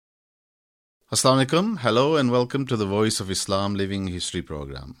Assalamu alaikum, hello and welcome to the Voice of Islam Living History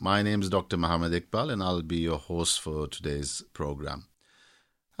program. My name is Dr. Muhammad Iqbal and I'll be your host for today's program.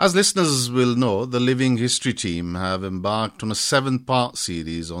 As listeners will know, the Living History team have embarked on a 7-part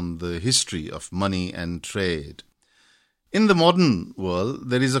series on the history of money and trade. In the modern world,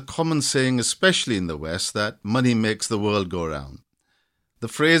 there is a common saying, especially in the West, that money makes the world go round. The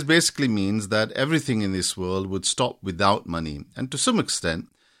phrase basically means that everything in this world would stop without money, and to some extent,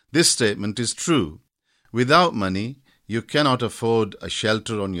 this statement is true. Without money, you cannot afford a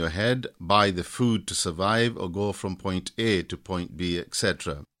shelter on your head, buy the food to survive, or go from point A to point B,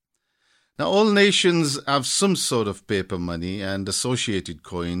 etc. Now, all nations have some sort of paper money and associated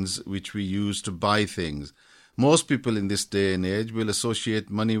coins which we use to buy things. Most people in this day and age will associate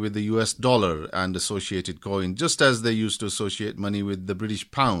money with the US dollar and associated coins, just as they used to associate money with the British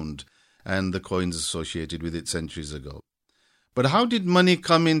pound and the coins associated with it centuries ago. But how did money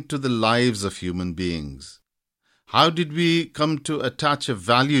come into the lives of human beings? How did we come to attach a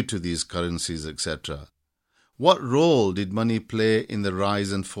value to these currencies, etc.? What role did money play in the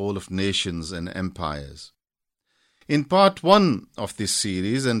rise and fall of nations and empires? In part 1 of this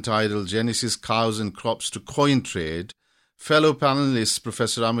series, entitled Genesis Cows and Crops to Coin Trade, fellow panelists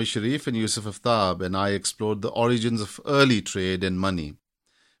Professor Ahmed Sharif and Yusuf Aftab and I explored the origins of early trade and money.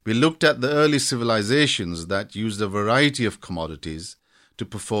 We looked at the early civilizations that used a variety of commodities to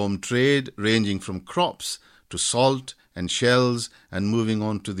perform trade, ranging from crops to salt and shells, and moving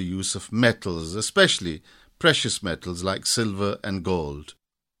on to the use of metals, especially precious metals like silver and gold.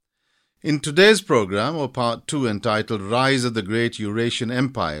 In today's program, or part 2, entitled Rise of the Great Eurasian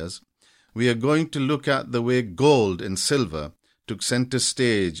Empires, we are going to look at the way gold and silver took center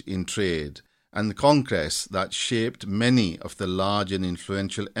stage in trade and the conquests that shaped many of the large and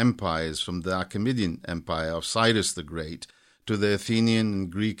influential empires, from the Achaemenid Empire of Cyrus the Great to the Athenian and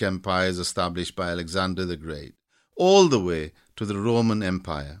Greek empires established by Alexander the Great, all the way to the Roman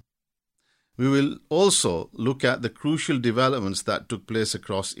Empire. We will also look at the crucial developments that took place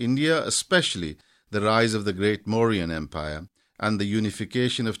across India, especially the rise of the Great Mauryan Empire and the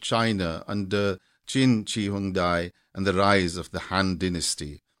unification of China under Qin Shi Huangdi and the rise of the Han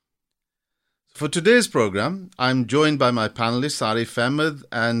Dynasty. For today's program, I am joined by my panelists Arif Ahmed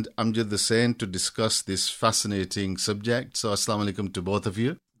and Amjad Hussain to discuss this fascinating subject. So, assalamu alaikum to both of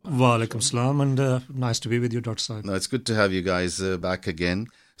you. Wa alaikum salam, and nice to be with you, Dr. Saib. No, it's good to have you guys back again.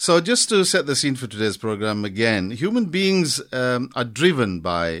 So, just to set the scene for today's program again, human beings are driven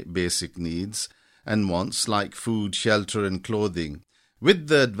by basic needs and wants like food, shelter, and clothing. With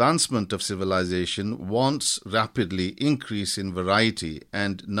the advancement of civilization, wants rapidly increase in variety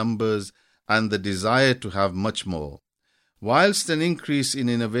and numbers, and the desire to have much more. Whilst an increase in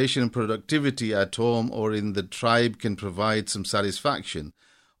innovation and productivity at home or in the tribe can provide some satisfaction,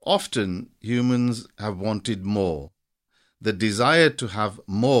 often humans have wanted more. The desire to have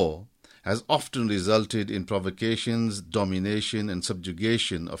more has often resulted in provocations, domination, and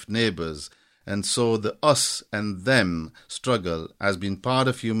subjugation of neighbors, and so the us and them struggle has been part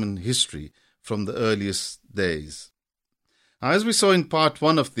of human history from the earliest days. As we saw in part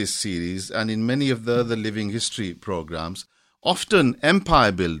 1 of this series and in many of the other living history programs, often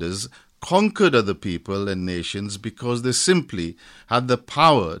empire builders conquered other people and nations because they simply had the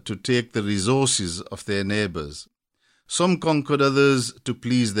power to take the resources of their neighbors. Some conquered others to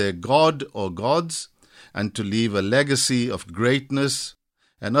please their god or gods and to leave a legacy of greatness,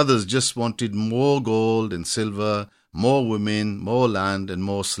 and others just wanted more gold and silver, more women, more land, and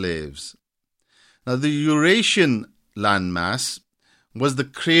more slaves. Now, the Eurasian landmass was the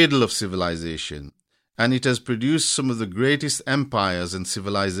cradle of civilization, and it has produced some of the greatest empires and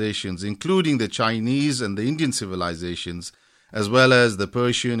civilizations, including the Chinese and the Indian civilizations, as well as the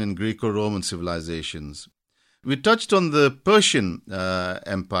Persian and Greco-Roman civilizations. We touched on the Persian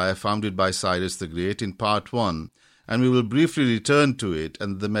Empire founded by Cyrus the Great in part 1, and we will briefly return to it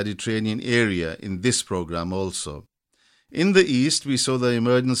and the Mediterranean area in this program also. In the East, we saw the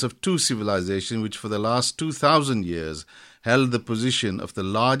emergence of two civilizations which for the last 2,000 years held the position of the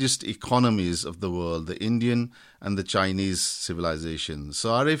largest economies of the world, the Indian and the Chinese civilizations.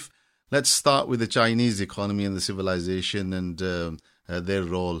 So, Arif, let's start with the Chinese economy and the civilization and their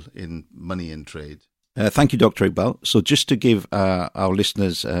role in money and trade. Thank you, Dr. Iqbal. So just to give our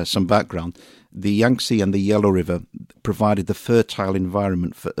listeners some background, the Yangtze and the Yellow River provided the fertile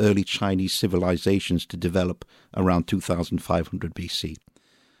environment for early Chinese civilizations to develop around 2500 BC.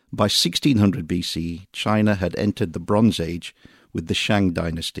 By 1600 BC, China had entered the Bronze Age with the Shang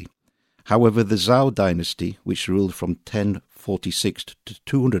dynasty. However, the Zhou dynasty, which ruled from 1046 to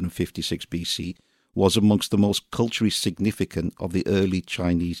 256 BC, was amongst the most culturally significant of the early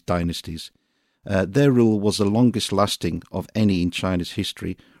Chinese dynasties. Their rule was the longest lasting of any in China's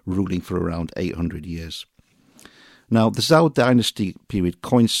history, ruling for around 800 years. Now, the Zhou dynasty period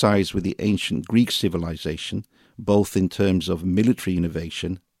coincides with the ancient Greek civilization, both in terms of military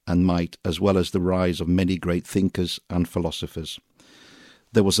innovation and might, as well as the rise of many great thinkers and philosophers.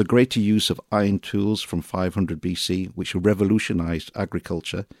 There was a greater use of iron tools from 500 BC, which revolutionized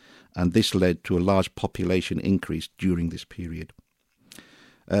agriculture, and this led to a large population increase during this period.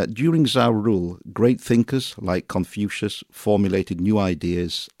 During Zhou rule, great thinkers like Confucius formulated new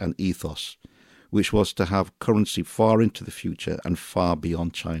ideas and ethos, which was to have currency far into the future and far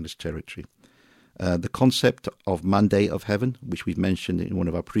beyond China's territory. The concept of mandate of heaven, which we've mentioned in one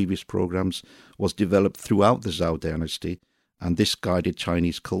of our previous programs, was developed throughout the Zhou dynasty, and this guided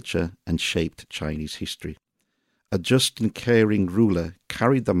Chinese culture and shaped Chinese history. A just and caring ruler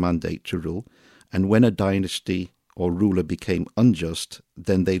carried the mandate to rule, and when a dynasty or ruler became unjust,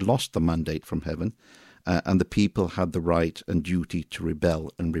 then they lost the mandate from heaven, and the people had the right and duty to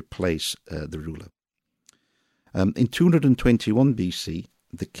rebel and replace the ruler. In 221 BC,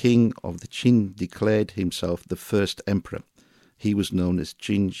 the king of the Qin declared himself the first emperor. He was known as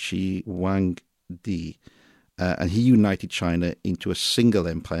Qin Shi Huangdi, and he united China into a single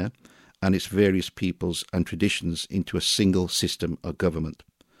empire and its various peoples and traditions into a single system of government.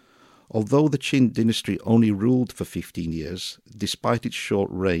 Although the Qin dynasty only ruled for 15 years, despite its short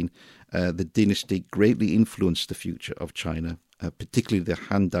reign, the dynasty greatly influenced the future of China, particularly the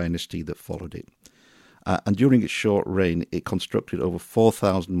Han dynasty that followed it. And during its short reign, it constructed over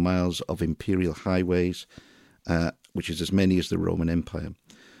 4,000 miles of imperial highways, which is as many as the Roman Empire.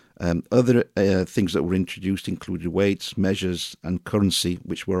 Other things that were introduced included weights, measures, and currency,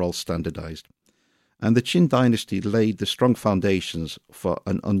 which were all standardized. And the Qin dynasty laid the strong foundations for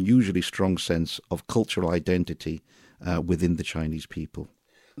an unusually strong sense of cultural identity within the Chinese people.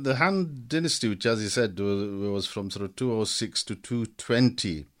 The Han dynasty, which, as you said, was from sort of 206 to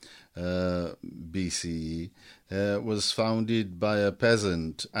 220 BCE, was founded by a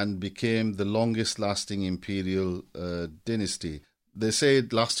peasant and became the longest-lasting imperial dynasty. They say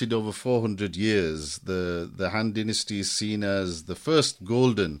it lasted over 400 years. The Han dynasty is seen as the first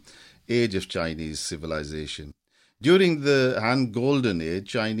golden age of Chinese civilization. During the Han Golden Age,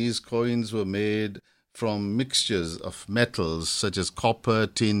 Chinese coins were made from mixtures of metals such as copper,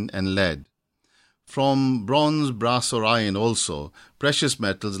 tin, and lead. From bronze, brass, or iron also, precious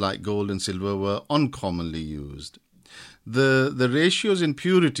metals like gold and silver were uncommonly used. The ratios and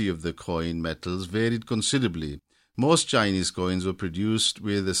purity of the coin metals varied considerably. Most Chinese coins were produced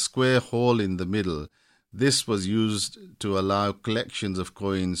with a square hole in the middle. This was used to allow collections of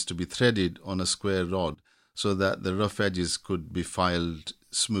coins to be threaded on a square rod so that the rough edges could be filed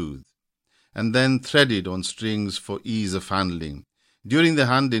smooth, and then threaded on strings for ease of handling. During the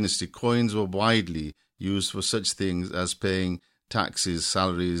Han dynasty, coins were widely used for such things as paying taxes,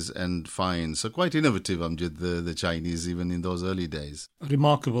 salaries, and fines. So quite innovative, Amjad, the Chinese, even in those early days.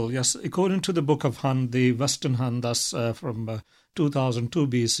 Remarkable, yes. According to the Book of Han, the Western Han, thus from 2002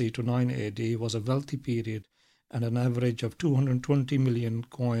 BC to 9 AD, was a wealthy period, and an average of 220 million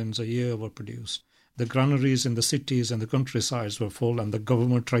coins a year were produced. The granaries in the cities and the countrysides were full, and the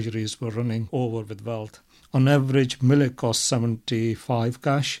government treasuries were running over with wealth. On average, millet cost 75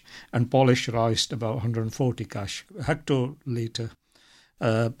 cash, and polished rice about 140 cash a hectoliter.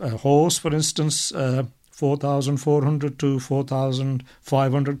 A horse, for instance, 4,400 to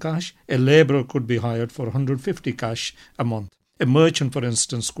 4,500 cash. A labourer could be hired for 150 cash a month. A merchant, for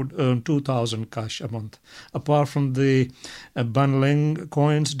instance, could earn 2,000 cash a month. Apart from the Banling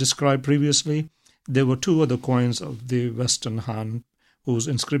coins described previously, there were two other coins of the Western Han whose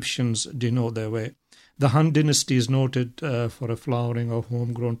inscriptions denote their way. The Han dynasty is noted for a flowering of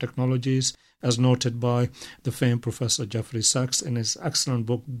homegrown technologies, as noted by the famed Professor Jeffrey Sachs in his excellent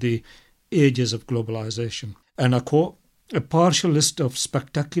book, The Ages of Globalization. And I quote, "A partial list of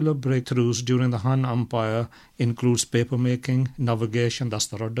spectacular breakthroughs during the Han Empire includes papermaking, navigation, that's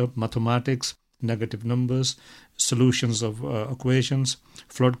the rudder, mathematics, negative numbers, solutions of equations,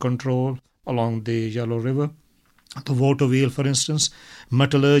 flood control along the Yellow River, the water wheel, for instance,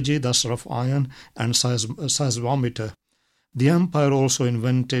 metallurgy, that's rough iron, and seismometer." The empire also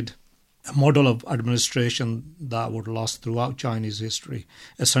invented a model of administration that would last throughout Chinese history,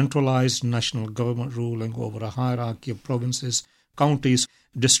 a centralized national government ruling over a hierarchy of provinces, counties,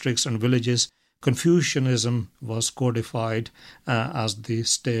 districts, and villages. Confucianism was codified as the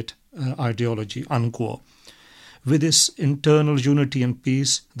state ideology, unquote. With its internal unity and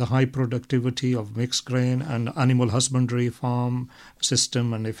peace, the high productivity of mixed grain and animal husbandry farm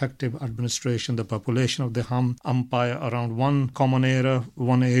system and effective administration, the population of the Han Empire around 1 Common Era,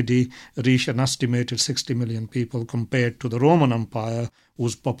 1 AD, reached an estimated 60 million people compared to the Roman Empire,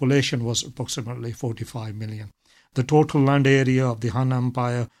 whose population was approximately 45 million. The total land area of the Han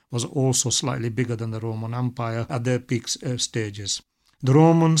Empire was also slightly bigger than the Roman Empire at their peak stages. The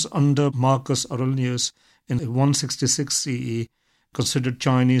Romans under Marcus Aurelius in 166 CE considered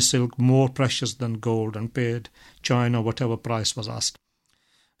Chinese silk more precious than gold and paid China whatever price was asked.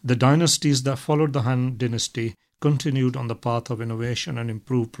 The dynasties that followed the Han dynasty continued on the path of innovation and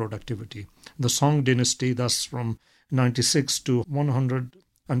improved productivity. The Song dynasty, thus from 96 to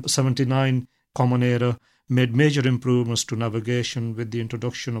 179 Common Era, made major improvements to navigation with the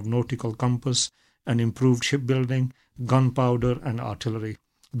introduction of nautical compass and improved shipbuilding, gunpowder and artillery.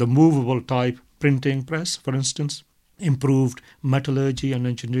 The movable type printing press, for instance, improved metallurgy and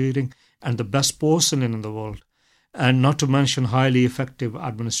engineering, and the best porcelain in the world. And not to mention highly effective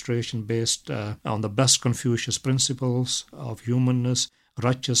administration based on the best Confucius principles of humanness,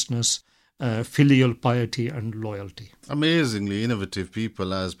 righteousness, filial piety and loyalty. Amazingly innovative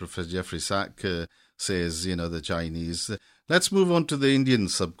people, as Professor Jeffrey Sachs says, the Chinese. Let's move on to the Indian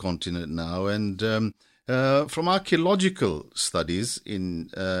subcontinent now. And from archaeological studies,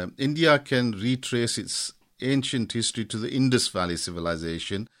 India can retrace its ancient history to the Indus Valley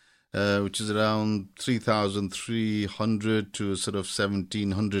civilization, which is around 3,300 to sort of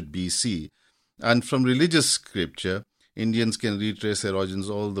 1700 BC. And from religious scripture, Indians can retrace their origins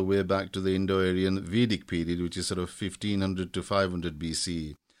all the way back to the Indo-Aryan Vedic period, which is sort of 1500 to 500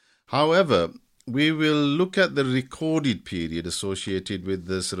 BCE. However, we will look at the recorded period associated with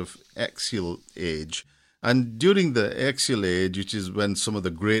the sort of axial age. And during the axial age, which is when some of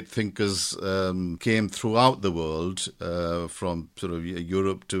the great thinkers came throughout the world, from sort of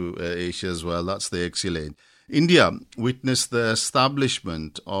Europe to Asia as well, that's the axial age. India witnessed the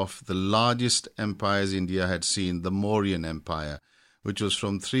establishment of the largest empires India had seen, the Mauryan Empire, which was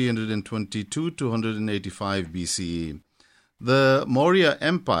from 322 to 185 BCE. The Maurya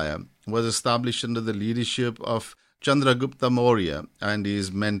Empire was established under the leadership of Chandragupta Maurya and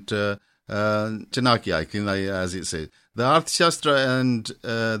his mentor Chanakya, as it says. The Arthashastra and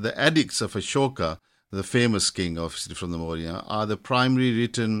the edicts of Ashoka, the famous king obviously from the Maurya, are the primary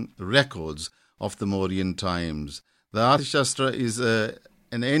written records of the Mauryan times. The Arthashastra is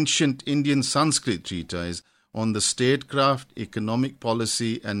an ancient Indian Sanskrit treatise on the statecraft, economic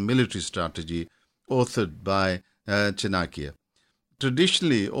policy and military strategy, authored by Chanakya.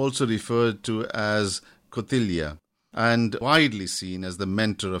 Traditionally also referred to as Kautilya, and widely seen as the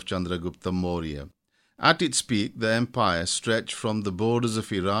mentor of Chandragupta Maurya. At its peak, the empire stretched from the borders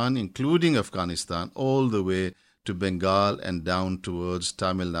of Iran, including Afghanistan, all the way to Bengal and down towards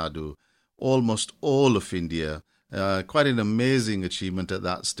Tamil Nadu. Almost all of India. Quite an amazing achievement at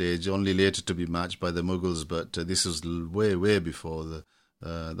that stage, only later to be matched by the Mughals, but this was way, way before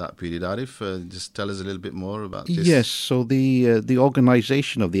that period. Arif, just tell us a little bit more about this. Yes, so the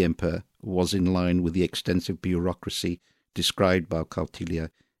organisation of the empire was in line with the extensive bureaucracy described by Kautilya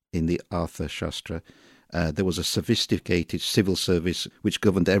in the Arthashastra. There was a sophisticated civil service which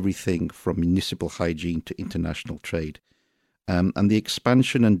governed everything from municipal hygiene to international trade. And the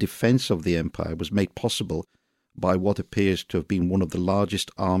expansion and defence of the empire was made possible by what appears to have been one of the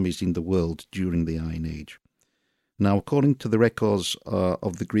largest armies in the world during the Iron Age. Now, according to the records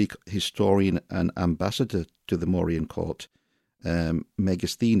of the Greek historian and ambassador to the Mauryan court,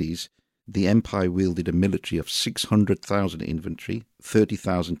 Megasthenes, the empire wielded a military of 600,000 infantry,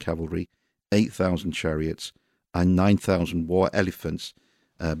 30,000 cavalry, 8,000 chariots, and 9,000 war elephants,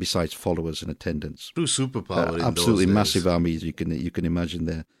 besides followers and attendants. True superpower in absolutely those massive days. Armies, you can imagine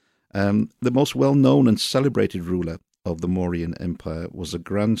there. The most well-known and celebrated ruler of the Mauryan Empire was the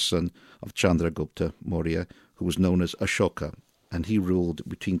grandson of Chandragupta Maurya, who was known as Ashoka, and he ruled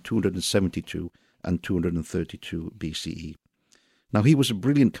between 272 and 232 BCE. Now, he was a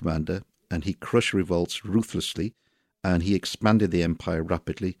brilliant commander, and he crushed revolts ruthlessly, and he expanded the empire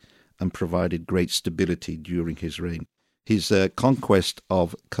rapidly and provided great stability during his reign. His conquest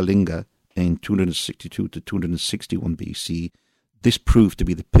of Kalinga in 262 to 261 BC, this proved to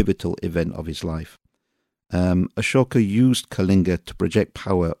be the pivotal event of his life. Ashoka used Kalinga to project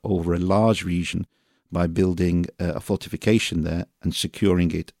power over a large region by building a fortification there and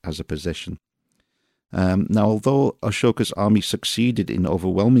securing it as a possession. Now, although Ashoka's army succeeded in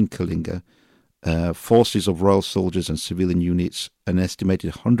overwhelming Kalinga, forces of royal soldiers and civilian units, an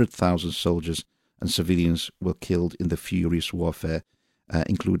estimated 100,000 soldiers and civilians were killed in the furious warfare,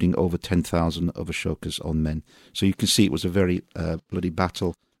 including over 10,000 of Ashoka's own men. So you can see it was a very bloody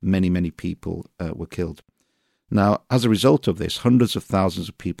battle. Many people were killed. Now, as a result of this, hundreds of thousands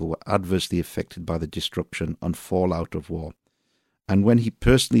of people were adversely affected by the destruction and fallout of war. And when he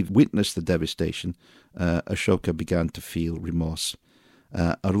personally witnessed the devastation, Ashoka began to feel remorse.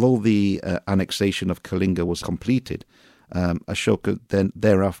 Although the annexation of Kalinga was completed, Ashoka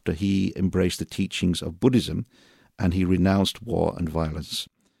thereafter he embraced the teachings of Buddhism, and he renounced war and violence.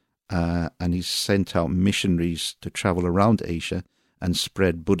 And he sent out missionaries to travel around Asia and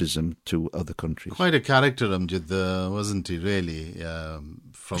spread Buddhism to other countries. Quite a character, Amjad, wasn't he, really,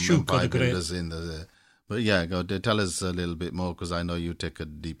 from Ashoka empire the Great. builders in the... But yeah, go tell us a little bit more, because I know you take a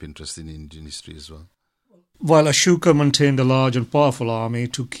deep interest in Indian history as well. While Ashoka maintained a large and powerful army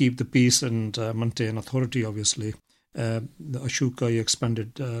to keep the peace and maintain authority, obviously, Ashoka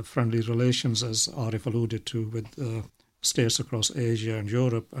expanded friendly relations, as Arif alluded to, with states across Asia and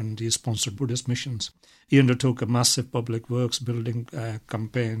Europe, and he sponsored Buddhist missions. He undertook a massive public works building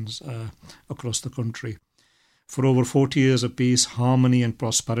campaigns across the country. For over 40 years of peace, harmony and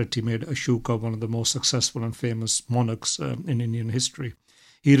prosperity made Ashoka one of the most successful and famous monarchs in Indian history.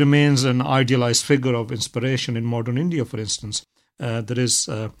 He remains an idealized figure of inspiration in modern India, for instance. There is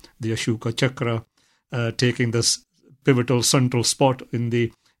the Ashoka Chakra taking this pivotal central spot in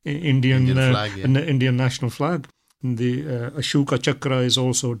the Indian flag, in the Indian national flag. The Ashoka Chakra is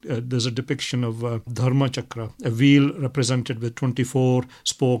also, there's a depiction of Dharma Chakra, a wheel represented with 24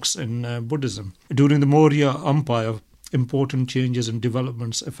 spokes in Buddhism. During the Maurya Empire, important changes and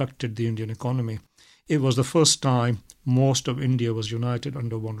developments affected the Indian economy. It was the first time most of India was united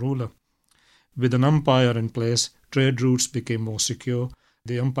under one ruler. With an empire in place, trade routes became more secure.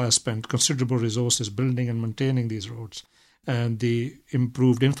 The empire spent considerable resources building and maintaining these roads. And the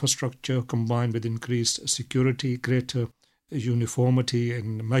improved infrastructure combined with increased security, greater uniformity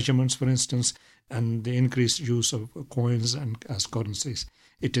in measurements, for instance, and the increased use of coins and as currencies.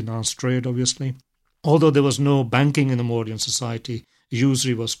 It enhanced trade, obviously. Although there was no banking in the Mauryan society,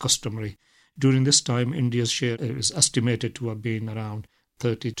 usury was customary. During this time, India's share is estimated to have been around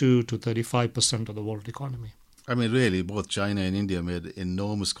 32 to 35% of the world economy. I mean, really, both China and India made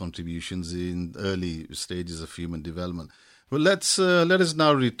enormous contributions in early stages of human development. Well, let us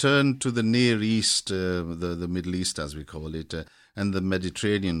now return to the Near East, the Middle East, as we call it, and the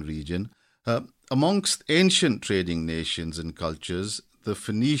Mediterranean region. Amongst ancient trading nations and cultures, the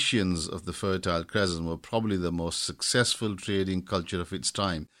Phoenicians of the Fertile Crescent were probably the most successful trading culture of its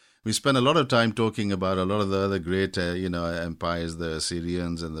time. We spent a lot of time talking about a lot of the other great, empires, the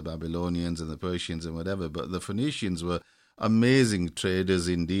Assyrians and the Babylonians and the Persians and whatever, but the Phoenicians were amazing traders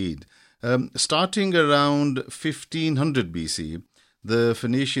indeed. Starting around 1500 BC, the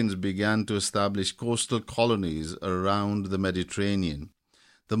Phoenicians began to establish coastal colonies around the Mediterranean.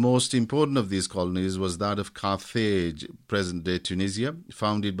 The most important of these colonies was that of Carthage, present-day Tunisia,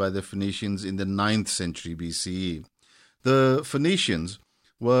 founded by the Phoenicians in the 9th century BCE. The Phoenicians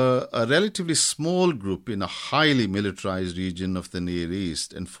were a relatively small group in a highly militarized region of the Near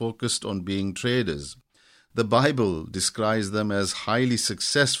East and focused on being traders. The Bible describes them as highly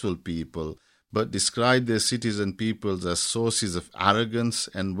successful people, but described their cities and peoples as sources of arrogance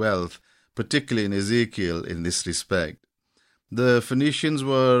and wealth, particularly in Ezekiel in this respect. The Phoenicians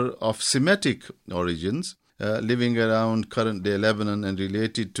were of Semitic origins, living around current-day Lebanon and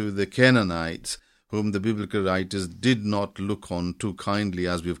related to the Canaanites, whom the biblical writers did not look on too kindly,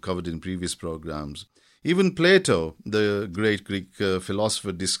 as we've covered in previous programs. Even Plato, the great Greek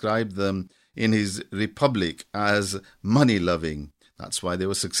philosopher, described them in his Republic as money-loving. That's why they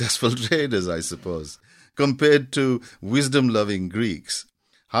were successful traders, I suppose, compared to wisdom-loving Greeks.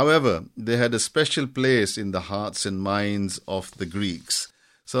 However, they had a special place in the hearts and minds of the Greeks.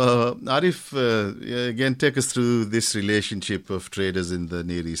 So, Arif, again, take us through this relationship of traders in the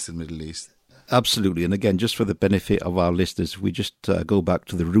Near East and Middle East. Absolutely. And again, just for the benefit of our listeners, we just go back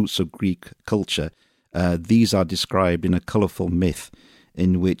to the roots of Greek culture. These are described in a colourful myth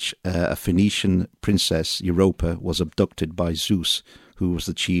in which a Phoenician princess, Europa, was abducted by Zeus, who was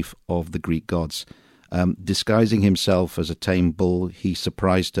the chief of the Greek gods. Disguising himself as a tame bull, he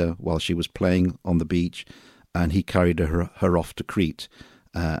surprised her while she was playing on the beach, and he carried her off to Crete.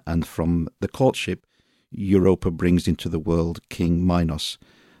 And from the courtship, Europa brings into the world King Minos,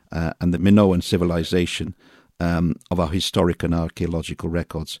 and the Minoan civilization of our historic and archaeological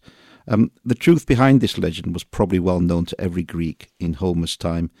records. The truth behind this legend was probably well known to every Greek in Homer's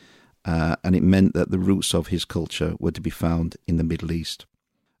time, and it meant that the roots of his culture were to be found in the Middle East.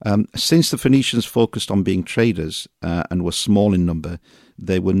 Since the Phoenicians focused on being traders and were small in number,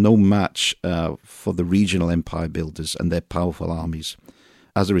 they were no match for the regional empire builders and their powerful armies.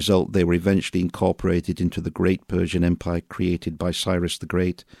 As a result, they were eventually incorporated into the great Persian Empire created by Cyrus the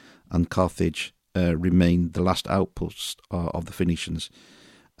Great, and Carthage remained the last outpost of the Phoenicians.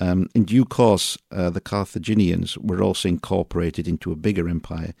 In due course, the Carthaginians were also incorporated into a bigger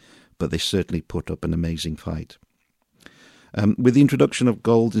empire, but they certainly put up an amazing fight. With the introduction of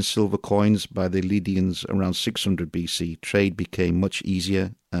gold and silver coins by the Lydians around 600 BC, trade became much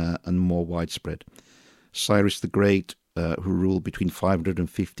easier and more widespread. Cyrus the Great, who ruled between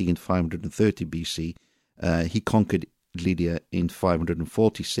 550 and 530 BC, he conquered Lydia in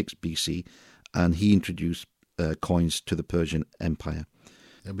 546 BC, and he introduced coins to the Persian Empire.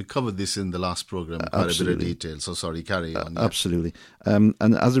 Yeah, we covered this in the last program, quite a bit of detail, so sorry, carry on. Yeah. Absolutely. And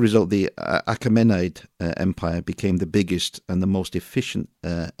as a result, the Achaemenid Empire became the biggest and the most efficient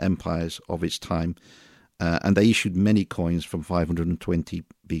empires of its time, and they issued many coins from 520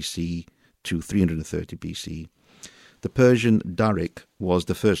 BC to 330 BC. The Persian darik was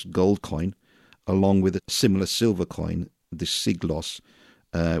the first gold coin, along with a similar silver coin, the siglos,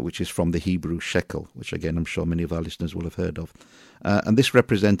 which is from the Hebrew shekel, which again I'm sure many of our listeners will have heard of. And this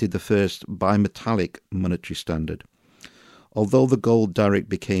represented the first bimetallic monetary standard. Although the gold darik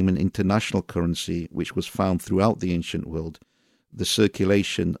became an international currency which was found throughout the ancient world, the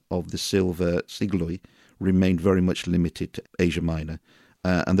circulation of the silver sigloi remained very much limited to Asia Minor,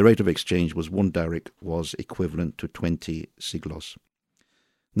 and the rate of exchange was 1 darik was equivalent to 20 siglos.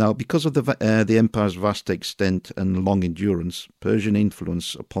 Now, because of the empire's vast extent and long endurance, Persian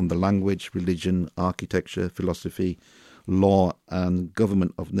influence upon the language, religion, architecture, philosophy, law, and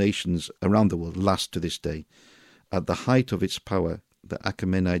government of nations around the world lasts to this day. At the height of its power, the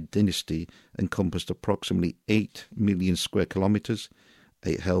Achaemenid dynasty encompassed approximately 8 million square kilometers.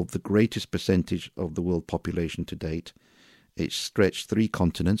 It held the greatest percentage of the world population to date. It stretched 3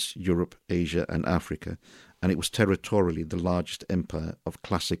 continents, Europe, Asia, and Africa, and it was territorially the largest empire of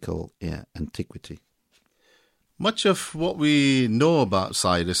classical antiquity. Much of what we know about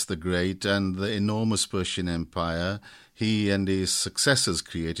Cyrus the Great and the enormous Persian Empire he and his successors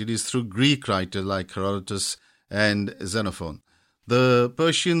created is through Greek writers like Herodotus and Xenophon. The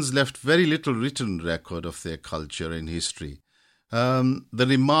Persians left very little written record of their culture and history. The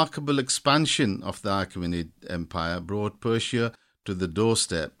remarkable expansion of the Achaemenid Empire brought Persia to the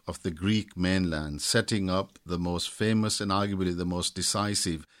doorstep of the Greek mainland, setting up the most famous and arguably the most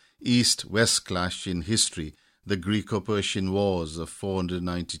decisive East-West clash in history, the Greco-Persian Wars of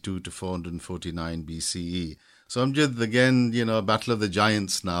 492 to 449 BCE. So Amjad, again, Battle of the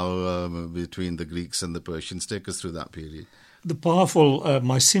Giants now between the Greeks and the Persians. Take us through that period. The powerful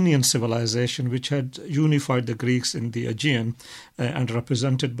Mycenaean civilization, which had unified the Greeks in the Aegean and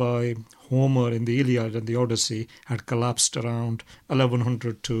represented by Homer in the Iliad and the Odyssey, had collapsed around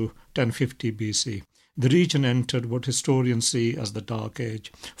 1100 to 1050 BC. The region entered what historians see as the Dark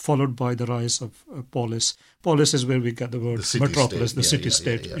Age, followed by the rise of polis. Polis is where we get the word metropolis, the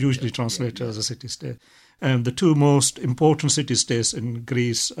city-state, usually translated as a city-state. The two most important city-states in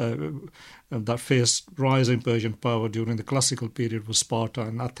Greece that faced rising Persian power during the classical period was Sparta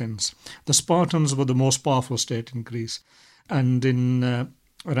and Athens. The Spartans were the most powerful state in Greece, and in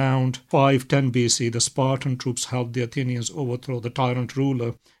around 510 BC, the Spartan troops helped the Athenians overthrow the tyrant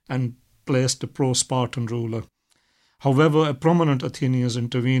ruler and placed a pro-Spartan ruler. However, a prominent Athenians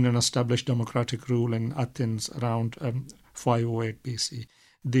intervened and established democratic rule in Athens around 508 BC.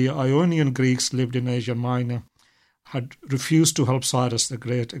 The Ionian Greeks lived in Asia Minor, had refused to help Cyrus the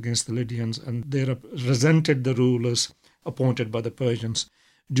Great against the Lydians, and they resented the rulers appointed by the Persians.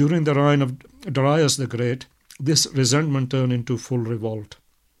 During the reign of Darius the Great, this resentment turned into full revolt.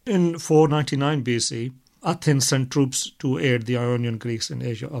 In 499 BC, Athens sent troops to aid the Ionian Greeks in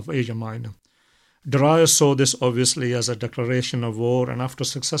Asia Minor. Darius saw this obviously as a declaration of war, and after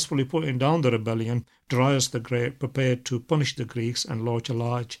successfully putting down the rebellion, Darius the Great prepared to punish the Greeks and launch a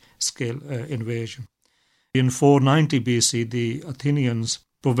large-scale invasion. In 490 BC, the Athenians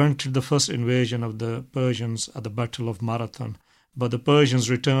prevented the first invasion of the Persians at the Battle of Marathon, but the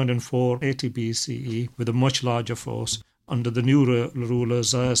Persians returned in 480 BCE with a much larger force under the new ruler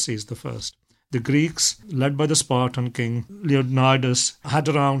Xerxes I. The Greeks, led by the Spartan king Leonidas, had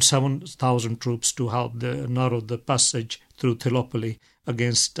around 7,000 troops to help narrow the passage through Thermopylae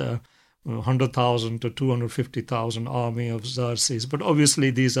against 100,000 to 250,000 army of Xerxes. But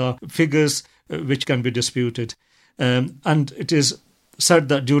obviously these are figures which can be disputed. And it is said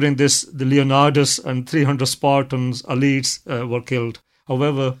that during this, the Leonidas and 300 Spartans, elites, were killed.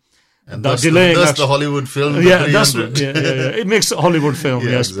 However, and that's the Hollywood film. It makes a Hollywood film,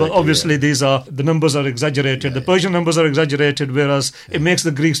 yes. Exactly, but obviously the numbers are exaggerated. The Persian numbers are exaggerated, whereas it makes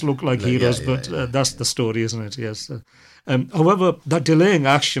the Greeks look like heroes. That's the story, isn't it? Yes. However, that delaying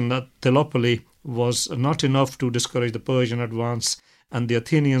action at Thermopylae was not enough to discourage the Persian advance, and the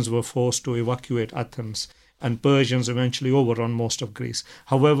Athenians were forced to evacuate Athens, and Persians eventually overrun most of Greece.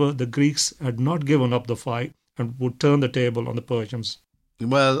 However, the Greeks had not given up the fight and would turn the table on the Persians.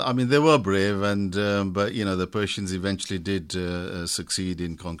 Well, I mean, they were brave, and but the Persians eventually did succeed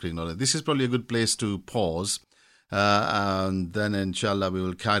in conquering North. This is probably a good place to pause, and then inshallah we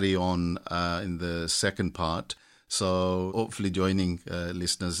will carry on in the second part. So hopefully joining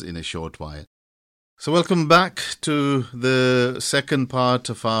listeners in a short while. So welcome back to the second part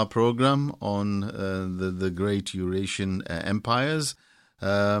of our program on the great Eurasian empires.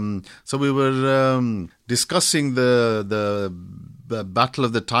 So we were discussing the Battle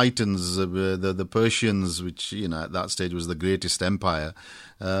of the Titans, the Persians, which at that stage was the greatest empire,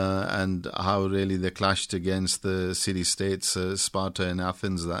 and how really they clashed against the city-states, Sparta and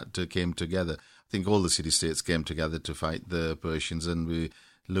Athens, that came together. I think all the city-states came together to fight the Persians, and we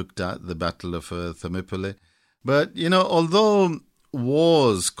looked at the Battle of Thermopylae. But, although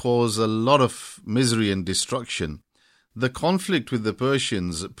wars cause a lot of misery and destruction, the conflict with the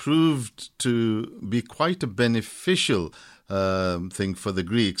Persians proved to be quite a beneficial thing for the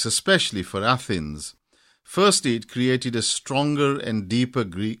Greeks, especially for Athens. Firstly, it created a stronger and deeper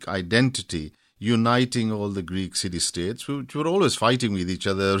Greek identity, uniting all the Greek city-states, which were always fighting with each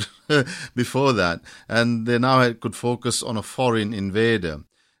other before that, and they now could focus on a foreign invader.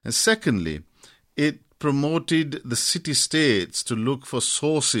 And secondly, it promoted the city-states to look for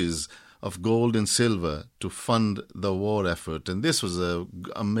sources of gold and silver to fund the war effort. And this was an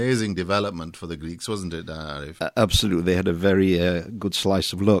amazing development for the Greeks, wasn't it, Arif? Absolutely. They had a very good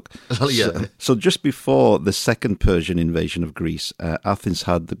slice of luck. Yeah. So just before the second Persian invasion of Greece, Athens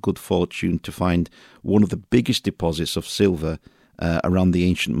had the good fortune to find one of the biggest deposits of silver around the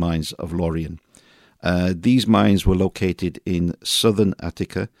ancient mines of Lorien. These mines were located in southern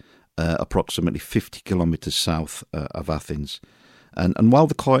Attica, approximately 50 kilometers south of Athens. And while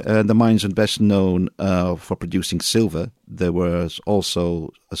the mines are best known for producing silver, there was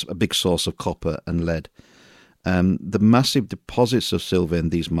also a big source of copper and lead. The massive deposits of silver in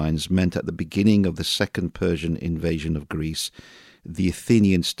these mines meant at the beginning of the second Persian invasion of Greece, the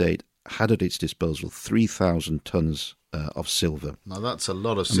Athenian state had at its disposal 3,000 tons of silver. Now that's a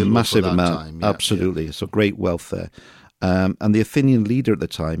lot of silver massive for that amount, time. Yeah, absolutely. Yeah. So great wealth there. And the Athenian leader at the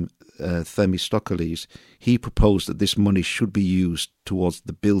time, Themistocles, he proposed that this money should be used towards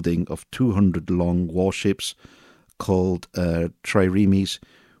the building of 200 long warships called triremes,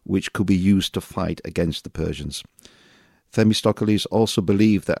 which could be used to fight against the Persians. Themistocles also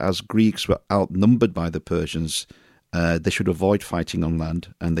believed that as Greeks were outnumbered by the Persians, they should avoid fighting on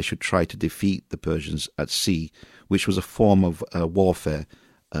land, and they should try to defeat the Persians at sea, which was a form of warfare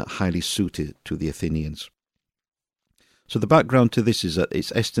highly suited to the Athenians. So the background to this is that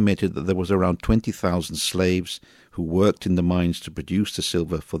it's estimated that there was around 20,000 slaves who worked in the mines to produce the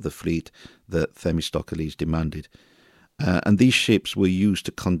silver for the fleet that Themistocles demanded. And these ships were used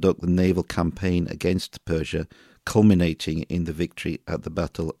to conduct the naval campaign against Persia, culminating in the victory at the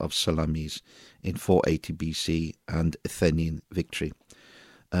Battle of Salamis in 480 BC and Athenian victory.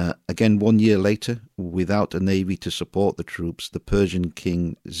 Again, 1 year later, without a navy to support the troops, the Persian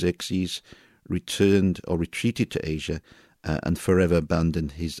king Xerxes retreated to Asia and forever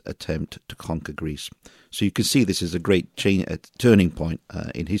abandoned his attempt to conquer Greece. So you can see this is a great turning point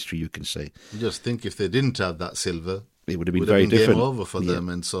in history, you can say. Just think if they didn't have that silver, it would have been very different. Game over for them,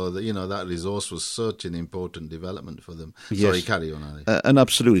 and so that resource was such an important development for them. Yes. Sorry, carry on, Ari. And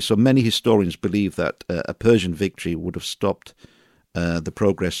absolutely. So many historians believe that a Persian victory would have stopped the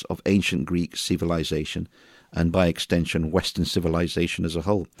progress of ancient Greek civilization, and by extension Western civilization as a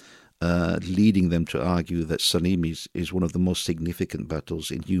whole, leading them to argue that Salamis is one of the most significant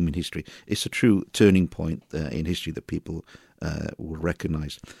battles in human history. It's a true turning point in history that people will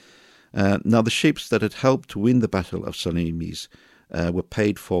recognize. Now, the ships that had helped to win the Battle of Salamis were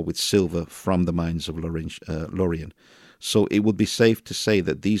paid for with silver from the mines of Lorien. So it would be safe to say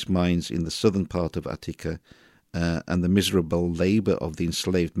that these mines in the southern part of Attica and the miserable labour of the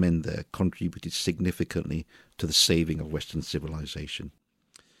enslaved men there contributed significantly to the saving of Western civilization.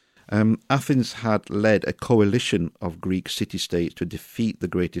 Athens had led a coalition of Greek city-states to defeat the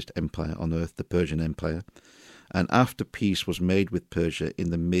greatest empire on earth, the Persian Empire, and after peace was made with Persia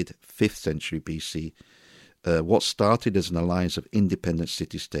in the mid-5th century BC, what started as an alliance of independent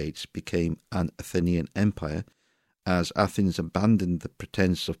city-states became an Athenian empire, as Athens abandoned the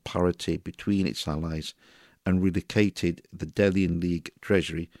pretense of parity between its allies and relocated the Delian League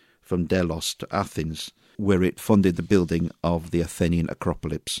treasury from Delos to Athens, where it funded the building of the Athenian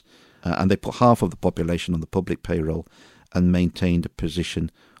Acropolis. and they put half of the population on the public payroll and maintained a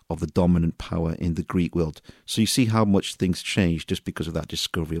position of the dominant power in the Greek world. So you see how much things changed just because of that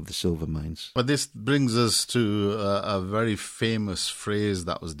discovery of the silver mines. But this brings us to a very famous phrase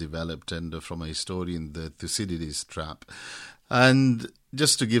that was developed and from a historian, the Thucydides trap. And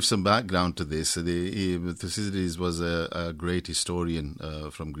just to give some background to this, Thucydides was a great historian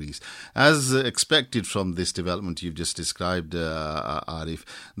from Greece. As expected from this development you've just described, Arif,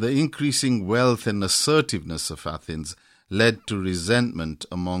 the increasing wealth and assertiveness of Athens led to resentment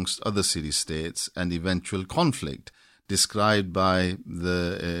amongst other city-states and eventual conflict, described by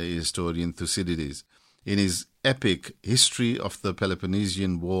the historian Thucydides in his epic History of the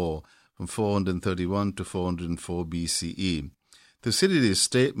Peloponnesian War from 431 to 404 BCE. Thucydides'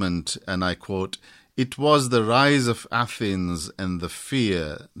 statement, and I quote, "It was the rise of Athens and the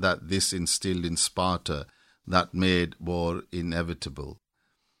fear that this instilled in Sparta that made war inevitable."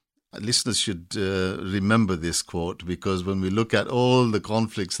 Listeners should remember this quote, because when we look at all the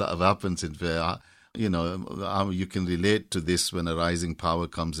conflicts that have happened since, you can relate to this when a rising power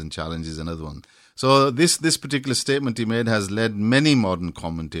comes and challenges another one. So this particular statement he made has led many modern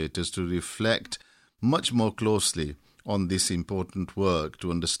commentators to reflect much more closely on this important work to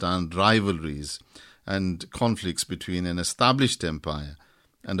understand rivalries and conflicts between an established empire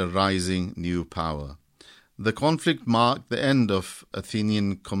and a rising new power. The conflict marked the end of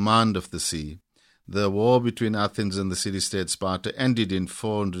Athenian command of the sea. The war between Athens and the city-state Sparta ended in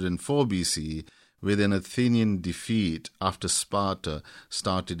 404 BCE with an Athenian defeat after Sparta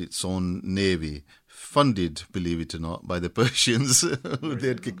started its own navy, funded, believe it or not, by the Persians who they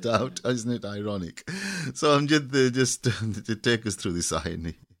had kicked out. Isn't it ironic? So I'm just to take us through this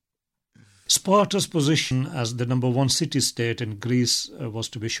irony. Sparta's position as the number one city-state in Greece was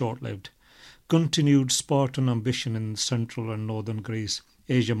to be short-lived. Continued Spartan ambition in central and northern Greece,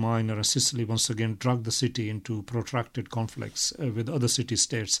 Asia Minor and Sicily once again dragged the city into protracted conflicts with other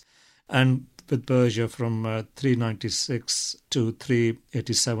city-states and with Persia from 396 to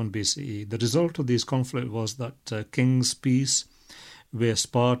 387 BCE. The result of these conflicts was that King's Peace, where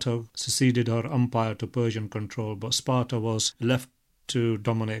Sparta ceded her empire to Persian control, but Sparta was left to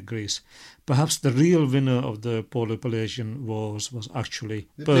dominate Greece. Perhaps the real winner of the Peloponnesian Wars was actually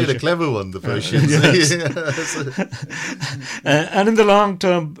Persia. They played a clever one, the Persians. And in the long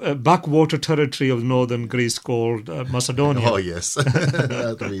term, backwater territory of northern Greece called Macedonia. Oh, yes.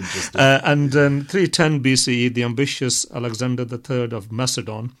 That'll be interesting. And in 310 BCE, the ambitious Alexander III of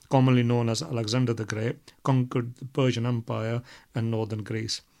Macedon, commonly known as Alexander the Great, conquered the Persian Empire and northern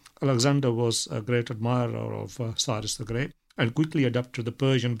Greece. Alexander was a great admirer of Cyrus the Great and quickly adapted the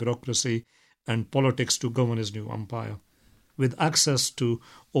Persian bureaucracy and politics to govern his new empire. With access to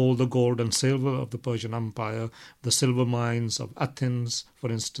all the gold and silver of the Persian Empire, the silver mines of Athens,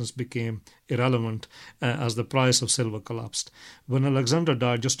 for instance, became irrelevant as the price of silver collapsed. When Alexander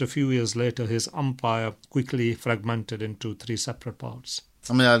died just a few years later, his empire quickly fragmented into three separate parts.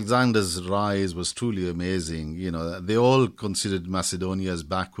 I mean, Alexander's rise was truly amazing. You know, they all considered Macedonia as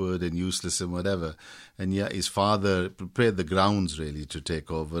backward and useless and whatever. And yet his father prepared the grounds, really, to take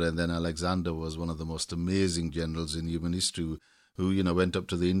over. And then Alexander was one of the most amazing generals in human history who, went up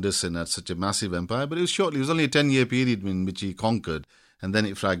to the Indus and had such a massive empire. But it was only a 10-year period in which he conquered. And then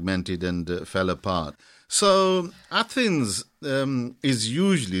it fragmented and fell apart. So Athens is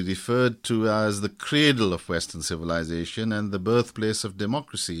usually referred to as the cradle of Western civilization and the birthplace of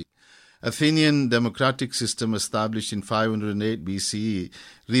democracy. Athenian democratic system established in 508 BCE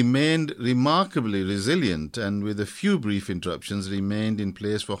remained remarkably resilient and with a few brief interruptions remained in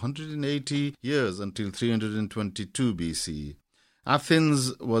place for 180 years until 322 BCE.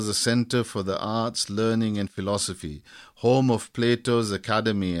 Athens was a center for the arts, learning and philosophy, home of Plato's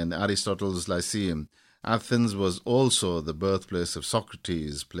Academy and Aristotle's Lyceum. Athens was also the birthplace of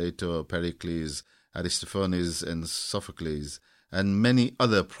Socrates, Plato, Pericles, Aristophanes and Sophocles, and many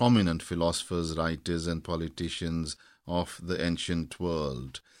other prominent philosophers, writers and politicians of the ancient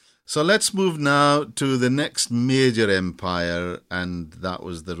world. So let's move now to the next major empire, and that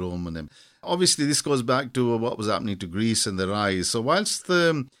was the Roman Empire. Obviously, this goes back to what was happening to Greece and the rise. So whilst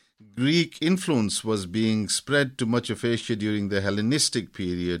the Greek influence was being spread to much of Asia during the Hellenistic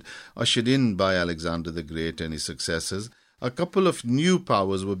period, ushered in by Alexander the Great and his successors, a couple of new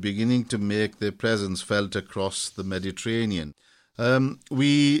powers were beginning to make their presence felt across the Mediterranean.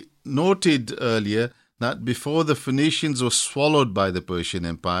 We noted earlier that before the Phoenicians were swallowed by the Persian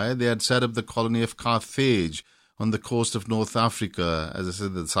Empire, they had set up the colony of Carthage on the coast of North Africa, as I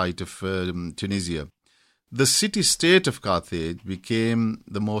said, the site of Tunisia. The city-state of Carthage became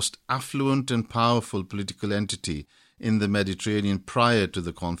the most affluent and powerful political entity in the Mediterranean prior to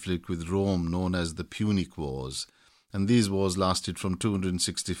the conflict with Rome known as the Punic Wars, and these wars lasted from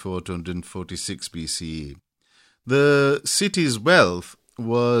 264 to 146 BCE. The city's wealth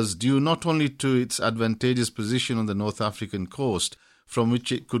was due not only to its advantageous position on the North African coast, from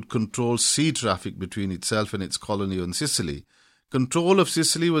which it could control sea traffic between itself and its colony on Sicily. Control of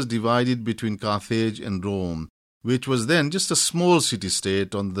Sicily was divided between Carthage and Rome, which was then just a small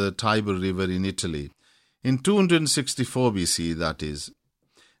city-state on the Tiber River in Italy. In 264 BC, that is.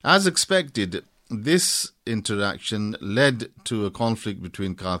 As expected, this interaction led to a conflict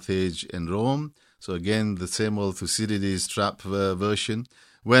between Carthage and Rome. So again, the same old Thucydides trap version.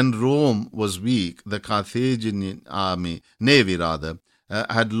 When Rome was weak, the Carthaginian navy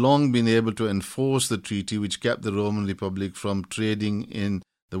had long been able to enforce the treaty which kept the Roman Republic from trading in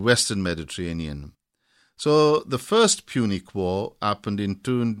the Western Mediterranean. So the First Punic War happened in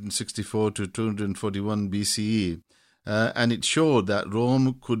 264 to 241 BCE, and it showed that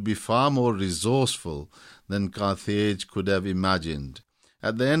Rome could be far more resourceful than Carthage could have imagined.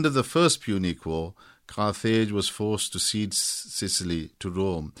 At the end of the First Punic War, Carthage was forced to cede Sicily to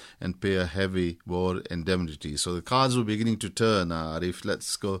Rome and pay a heavy war indemnity. So the cards were beginning to turn, Arif.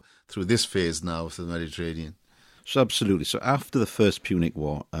 Let's go through this phase now of the Mediterranean. So absolutely. So after the First Punic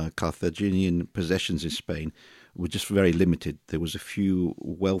War, Carthaginian possessions in Spain were just very limited. There was a few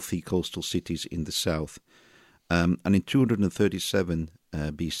wealthy coastal cities in the south. And in 237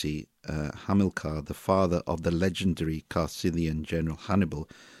 BC, Hamilcar, the father of the legendary Carthaginian general Hannibal,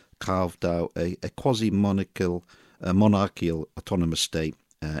 carved out a quasi-monarchical autonomous state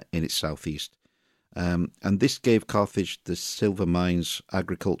in its southeast. And this gave Carthage the silver mines,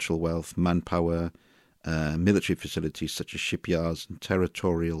 agricultural wealth, manpower, military facilities such as shipyards and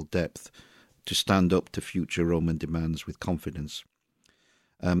territorial depth to stand up to future Roman demands with confidence.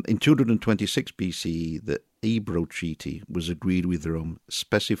 In 226 BCE, the Ebro Treaty was agreed with Rome,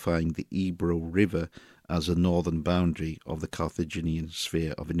 specifying the Ebro River as a northern boundary of the Carthaginian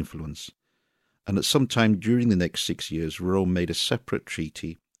sphere of influence. And at some time during the next 6 years, Rome made a separate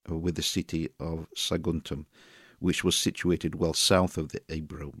treaty with the city of Saguntum, which was situated well south of the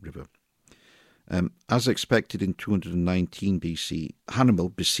Ebro River. As expected in 219 BC, Hannibal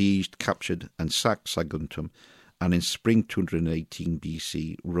besieged, captured and sacked Saguntum, and in spring 218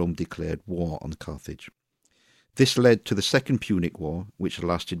 BC, Rome declared war on Carthage. This led to the Second Punic War, which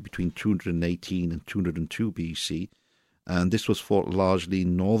lasted between 218 and 202 BC, and this was fought largely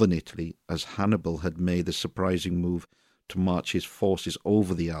in northern Italy, as Hannibal had made the surprising move to march his forces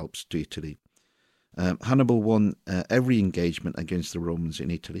over the Alps to Italy. Hannibal won every engagement against the Romans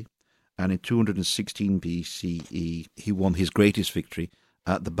in Italy, and in 216 BCE he won his greatest victory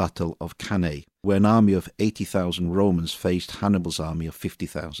at the Battle of Cannae, where an army of 80,000 Romans faced Hannibal's army of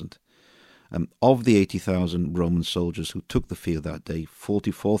 50,000. Of the 80,000 Roman soldiers who took the field that day,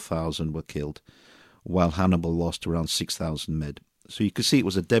 44,000 were killed, while Hannibal lost around 6,000 men. So you can see it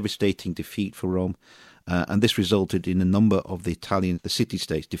was a devastating defeat for Rome, and this resulted in a number of the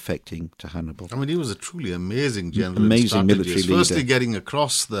city-states defecting to Hannibal. I mean, he was a truly amazing general. Amazing military leader. Firstly, getting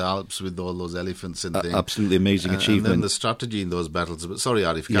across the Alps with all those elephants and things. Absolutely amazing achievement. And then the strategy in those battles. But sorry,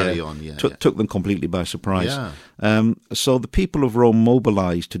 Arif, carry on. Took them completely by surprise. So the people of Rome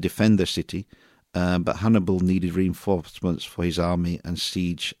mobilized to defend their city, but Hannibal needed reinforcements for his army and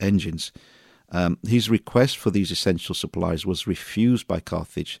siege engines. His request for these essential supplies was refused by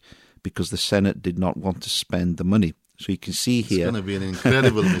Carthage because the Senate did not want to spend the money. So you can see here... It's going to be an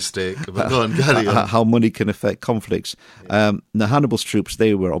incredible mistake. But go on, carry on. How money can affect conflicts. Now, Hannibal's troops,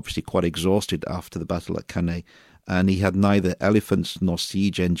 they were obviously quite exhausted after the battle at Cannae, and he had neither elephants nor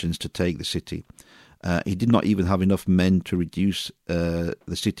siege engines to take the city. He did not even have enough men to reduce the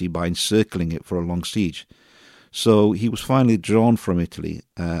city by encircling it for a long siege. So he was finally drawn from Italy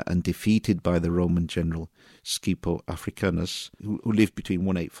and defeated by the Roman general Scipio Africanus, who lived between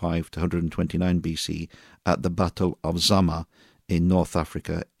 185 to 129 BC at the Battle of Zama in North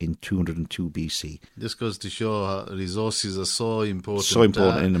Africa in 202 BC. This goes to show how resources are so important. So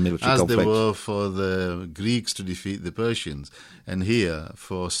important in the military conflict. As they were for the Greeks to defeat the Persians. And here,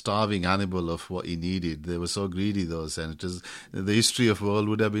 for starving Hannibal of what he needed, they were so greedy, those senators. The history of the world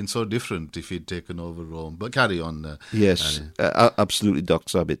would have been so different if he'd taken over Rome. But carry on. Yes, absolutely,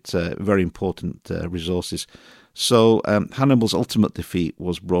 Dr. Zabit. Very important resources. So Hannibal's ultimate defeat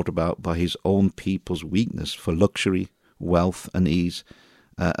was brought about by his own people's weakness for luxury, wealth and ease,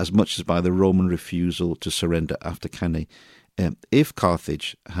 as much as by the Roman refusal to surrender after Cannae. If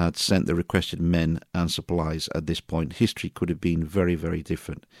Carthage had sent the requested men and supplies at this point, history could have been very, very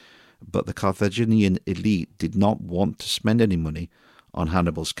different. But the Carthaginian elite did not want to spend any money on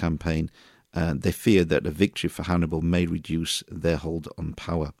Hannibal's campaign, They feared that a victory for Hannibal may reduce their hold on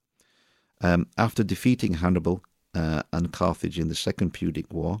power. After defeating Hannibal and Carthage in the Second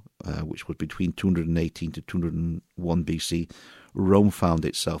Punic War, which was between 218 to 201 BC, Rome found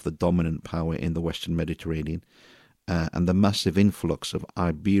itself the dominant power in the Western Mediterranean, and the massive influx of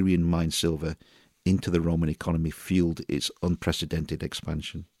Iberian mined silver into the Roman economy fueled its unprecedented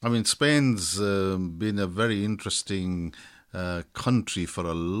expansion. I mean, Spain's been a very interesting country for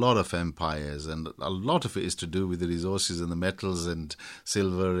a lot of empires, and a lot of it is to do with the resources and the metals and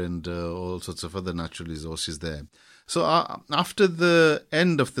silver and all sorts of other natural resources there. So after the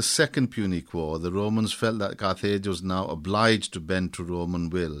end of the Second Punic War, the Romans felt that Carthage was now obliged to bend to Roman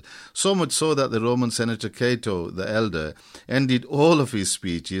will. So much so that the Roman senator Cato the Elder ended all of his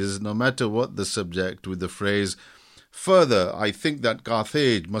speeches, no matter what the subject, with the phrase, "Further, I think that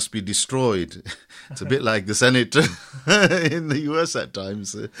Carthage must be destroyed." It's a bit like the Senate in the US at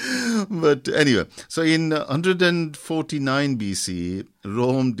times. But anyway, so in 149 BC,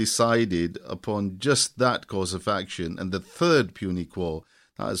 Rome decided upon just that course of action, and the Third Punic War,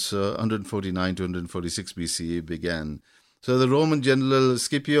 that's 149 to 146 BC, began. So the Roman general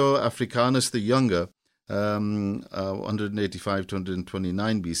Scipio Africanus the Younger, 185 to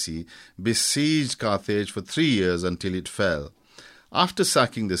 129 BC, besieged Carthage for 3 years until it fell. After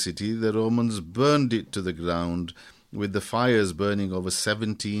sacking the city, the Romans burned it to the ground, with the fires burning over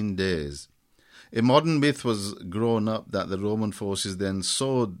 17 days. A modern myth was grown up that the Roman forces then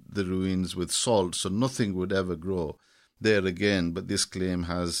sowed the ruins with salt so nothing would ever grow there again, but this claim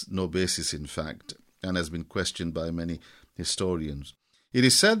has no basis in fact and has been questioned by many historians. It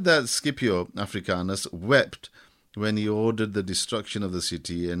is said that Scipio Africanus wept when he ordered the destruction of the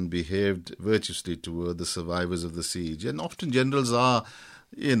city and behaved virtuously toward the survivors of the siege. And often generals are,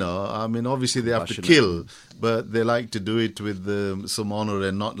 obviously they have to kill, but they like to do it with some honor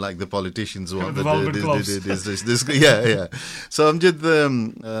and not like the politicians want. The velvet gloves. Yeah. So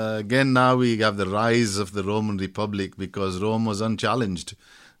again, now we have the rise of the Roman Republic because Rome was unchallenged.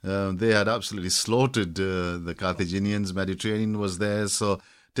 They had absolutely slaughtered the Carthaginians. Mediterranean was there. So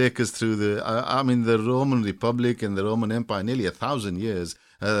take us through the Roman Republic and the Roman Empire, nearly 1,000 years.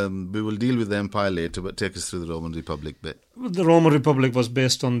 We will deal with the empire later, but take us through the Roman Republic bit. The Roman Republic was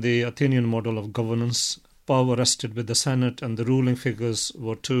based on the Athenian model of governance. Power rested with the Senate, and the ruling figures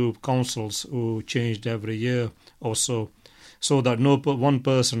were two consuls who changed every year or so that no one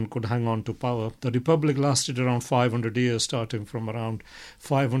person could hang on to power. The Republic lasted around 500 years, starting from around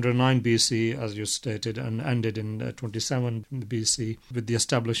 509 BC, as you stated, and ended in 27 BC with the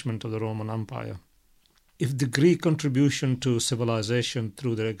establishment of the Roman Empire. If the Greek contribution to civilization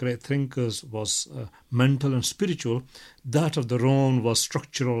through their great thinkers was mental and spiritual, that of the Roman was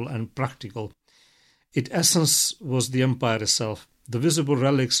structural and practical. Its essence was the empire itself. The visible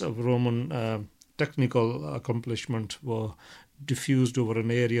relics of Roman technical accomplishment were diffused over an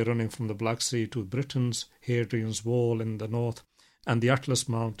area running from the Black Sea to Britain's Hadrian's Wall in the north and the Atlas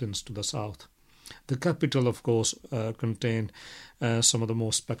Mountains to the south. The capital, of course, contained some of the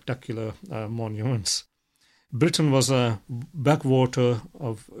most spectacular monuments. Britain was a backwater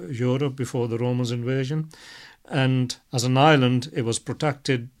of Europe before the Romans' invasion, and as an island it was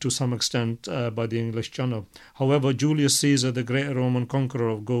protected to some extent by the English Channel. However, Julius Caesar, the great Roman conqueror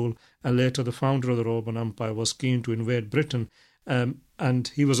of Gaul and later the founder of the Roman Empire, was keen to invade Britain,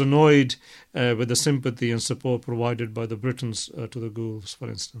 and he was annoyed with the sympathy and support provided by the Britons to the Gauls, for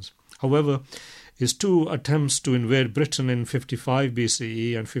instance. However, his two attempts to invade Britain in 55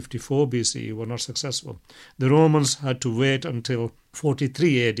 BCE and 54 BCE were not successful. The Romans had to wait until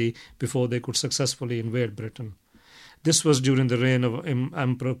 43 AD before they could successfully invade Britain. This was during the reign of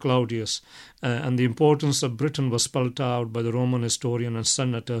Emperor Claudius, and the importance of Britain was spelled out by the Roman historian and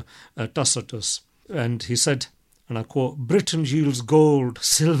senator Tacitus. And he said, and I quote, "Britain yields gold,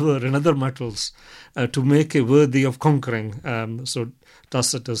 silver and other metals to make it worthy of conquering," so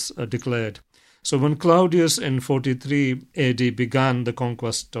Tacitus declared. So when Claudius in 43 AD began the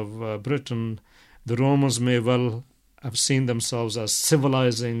conquest of Britain, the Romans may well have seen themselves as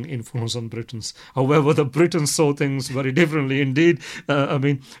civilizing influence on Britons. However, the Britons saw things very differently indeed.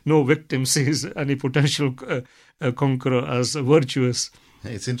 No victim sees any potential conqueror as virtuous.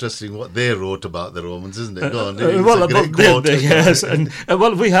 It's interesting what they wrote about the Romans, isn't it? Go on. Yes, and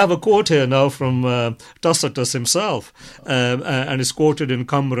we have a quote here now from Tacitus himself, and it's quoted in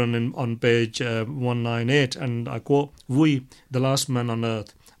Qumran on page 198, and I quote, "We, the last men on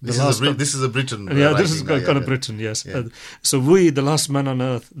earth." This is a Britain. This is kind of Britain, yes. Yeah. So we, the last men on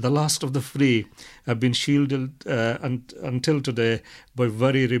earth, the last of the free, have been shielded until today by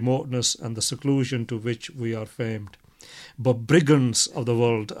very remoteness and the seclusion to which we are famed. but brigands of the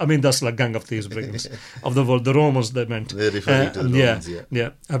world, I mean, that's like gang of thieves, brigands of the world, the Romans they meant. They're referring to the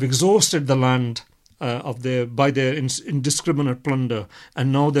Romans, have exhausted the land by their indiscriminate plunder,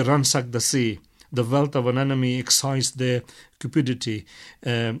 and now they ransack the sea. The wealth of an enemy excites their cupidity,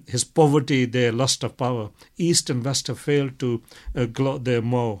 his poverty their lust of power. East and West have failed to glut their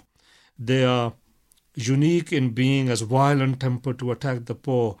maw. They are unique in being as violent tempered to attack the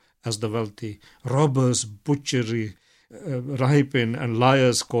poor as the wealthy. Robbers, butchery, rapine, and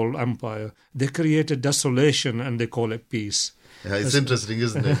liars call empire. They created desolation and they call it peace. Yeah, it's interesting,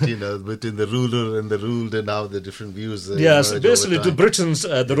 isn't it? Between the ruler and the ruled, and how the different views. Yes, basically, the Britons,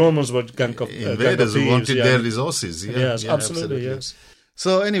 the Romans were gang of invaders who wanted their resources. Yes, absolutely. Yes.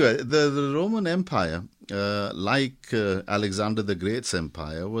 So anyway, the Roman Empire, like Alexander the Great's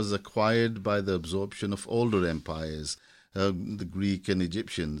empire, was acquired by the absorption of older empires, the Greek and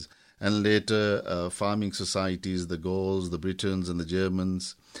Egyptians, and later farming societies, the Gauls, the Britons, and the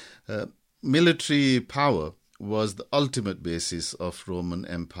Germans. Military power was the ultimate basis of Roman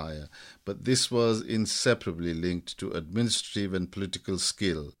Empire, but this was inseparably linked to administrative and political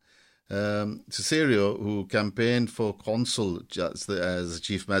skill. Caesar, who campaigned for consul as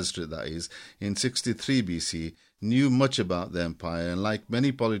chief magistrate, that is, in 63 BC, knew much about the empire, and like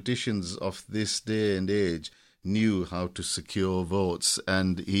many politicians of this day and age, knew how to secure votes.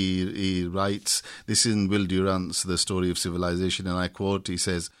 And he writes, this in Will Durant's The Story of Civilization, and I quote, he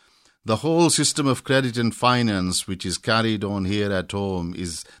says, "The whole system of credit and finance which is carried on here at home,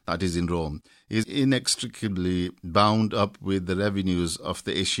 that is in Rome, is inextricably bound up with the revenues of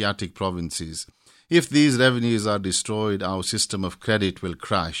the Asiatic provinces. If these revenues are destroyed, our system of credit will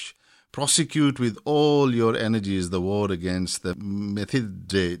crash. Prosecute with all your energies the war against the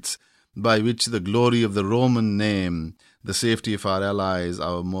Mithridates, by which the glory of the Roman name, the safety of our allies,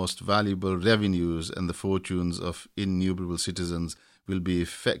 our most valuable revenues, and the fortunes of innumerable citizens will be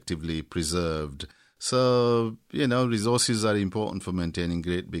effectively preserved." So, resources are important for maintaining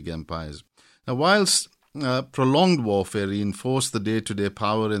great big empires. Now, whilst prolonged warfare reinforced the day-to-day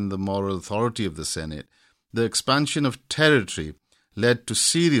power and the moral authority of the Senate, the expansion of territory led to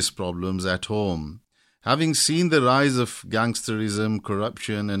serious problems at home. Having seen the rise of gangsterism,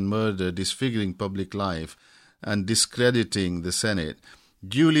 corruption, and murder disfiguring public life and discrediting the Senate,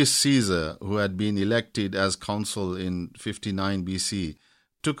 Julius Caesar, who had been elected as consul in 59 BC,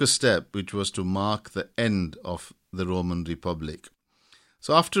 took a step which was to mark the end of the Roman Republic.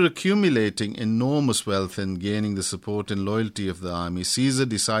 So after accumulating enormous wealth and gaining the support and loyalty of the army, Caesar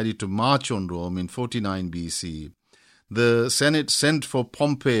decided to march on Rome in 49 BC. The Senate sent for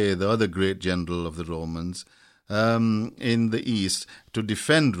Pompey, the other great general of the Romans, in the east to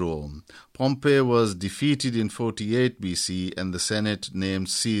defend Rome. Pompey was defeated in 48 BC, and the Senate named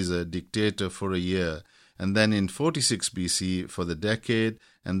Caesar dictator for a year, and then in 46 BC for the decade,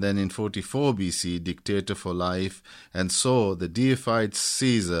 and then in 44 BC dictator for life, and so the deified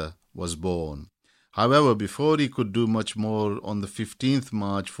Caesar was born. However, before he could do much more, on the 15th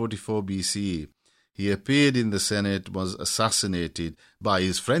March 44 BC, he appeared in the Senate, was assassinated by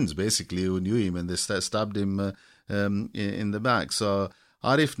his friends, basically, who knew him, and they stabbed him in the back. So,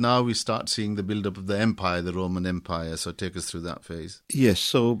 Arif, now we start seeing the build-up of the empire, the Roman Empire. So take us through that phase. Yes,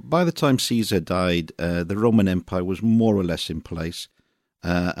 so by the time Caesar died, the Roman Empire was more or less in place.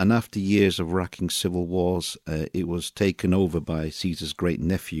 And after years of racking civil wars, it was taken over by Caesar's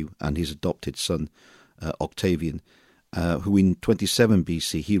great-nephew and his adopted son, Octavian, who in 27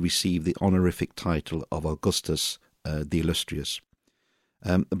 BC he received the honorific title of Augustus the Illustrious.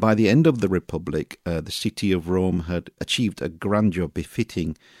 By the end of the Republic, the city of Rome had achieved a grandeur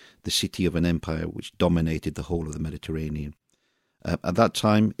befitting the city of an empire which dominated the whole of the Mediterranean. At that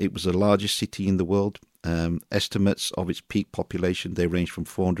time, it was the largest city in the world. Estimates of its peak population, they range from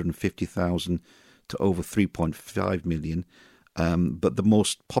 450,000 to over 3.5 million, but the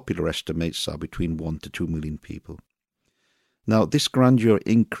most popular estimates are between 1 to 2 million people. Now, this grandeur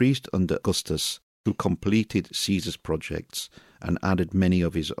increased under Augustus, who completed Caesar's projects and added many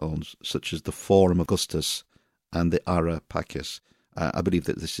of his own, such as the Forum Augustus and the Ara Pacis. I believe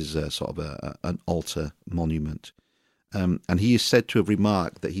that this is a sort of an altar monument. And he is said to have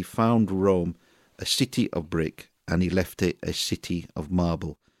remarked that he found Rome a city of brick and he left it a city of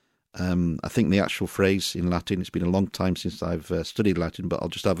marble. I think the actual phrase in Latin, it's been a long time since I've studied Latin, but I'll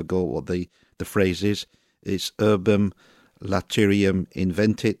just have a go at what the phrase is. It's urbem laterium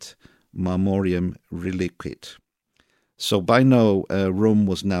inventit, marmorium reliquit. So by now, Rome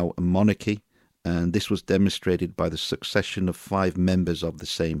was now a monarchy, and this was demonstrated by the succession of 5 members of the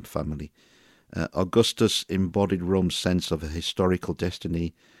same family. Augustus embodied Rome's sense of a historical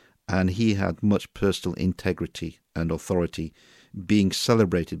destiny, and he had much personal integrity and authority, being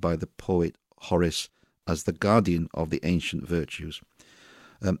celebrated by the poet Horace as the guardian of the ancient virtues.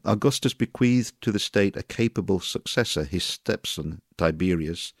 Augustus bequeathed to the state a capable successor, his stepson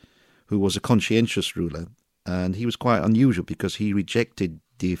Tiberius, who was a conscientious ruler, and he was quite unusual because he rejected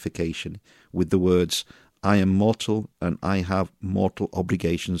deification with the words, "I am mortal and I have mortal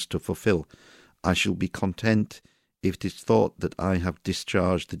obligations to fulfill. I shall be content if it is thought that I have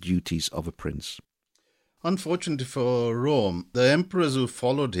discharged the duties of a prince." Unfortunately for Rome, the emperors who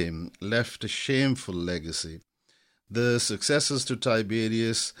followed him left a shameful legacy. The successors to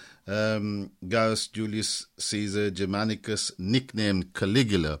Tiberius, Gaius Julius Caesar Germanicus, nicknamed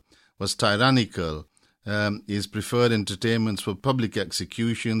Caligula, was tyrannical. His preferred entertainments were public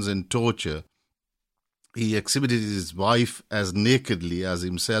executions and torture. He exhibited his wife as nakedly as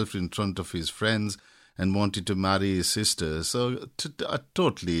himself in front of his friends and wanted to marry his sister. So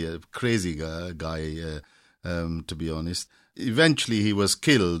totally a crazy guy, to be honest. Eventually he was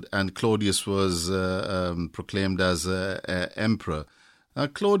killed and Claudius was proclaimed as emperor.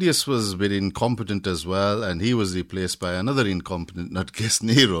 Claudius was very incompetent as well, and he was replaced by another incompetent nutcase,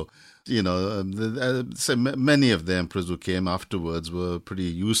 Nero. So many of the emperors who came afterwards were pretty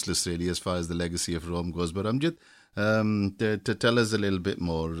useless, really, as far as the legacy of Rome goes. But Amjad, to tell us a little bit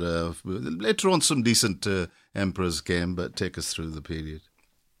more. Later on, some decent emperors came, but take us through the period.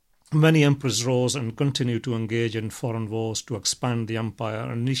 Many emperors rose and continued to engage in foreign wars to expand the empire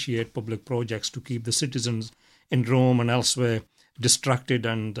and initiate public projects to keep the citizens in Rome and elsewhere distracted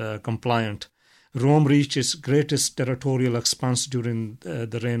and compliant. Rome reached its greatest territorial expanse during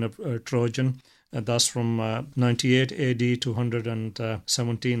the reign of Trajan, thus from 98 AD to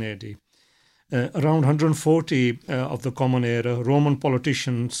 117 AD. Around 140 of the Common Era, Roman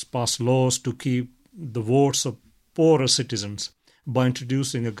politicians passed laws to keep the votes of poorer citizens by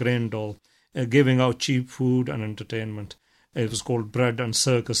introducing a grain dole, giving out cheap food and entertainment. It was called bread, and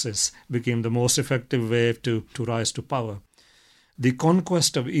circuses became the most effective way to rise to power. The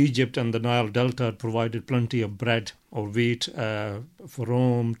conquest of Egypt and the Nile Delta had provided plenty of bread or wheat for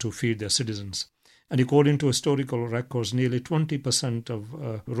Rome to feed their citizens. And according to historical records, nearly 20%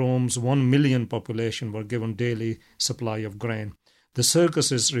 of Rome's 1 million population were given daily supply of grain. The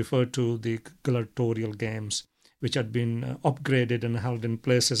circuses referred to the gladiatorial games, which had been upgraded and held in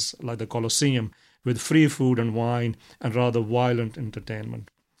places like the Colosseum, with free food and wine and rather violent entertainment.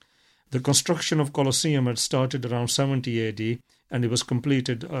 The construction of Colosseum had started around 70 AD, and it was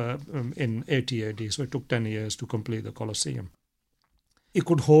completed in 80 AD, so it took 10 years to complete the Colosseum. It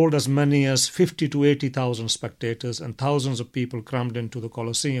could hold as many as 50 to 80,000 spectators, and thousands of people crammed into the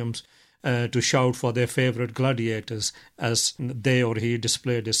Colosseums to shout for their favourite gladiators as they or he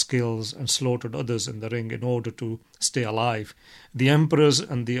displayed their skills and slaughtered others in the ring in order to stay alive. The emperors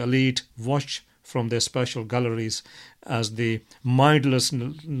and the elite watched from their special galleries as the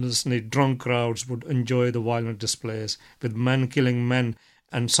mindlessly drunk crowds would enjoy the violent displays, with men killing men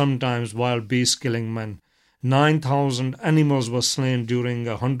and sometimes wild beasts killing men. 9,000 animals were slain during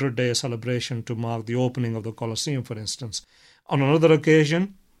a 100-day celebration to mark the opening of the Colosseum, for instance. On another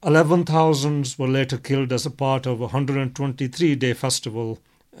occasion, 11,000 were later killed as a part of a 123-day festival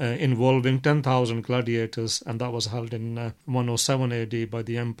involving 10,000 gladiators, and that was held in 107 AD by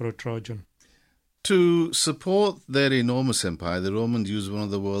the Emperor Trajan. To support their enormous empire, the Romans used one of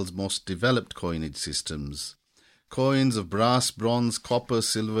the world's most developed coinage systems. Coins of brass, bronze, copper,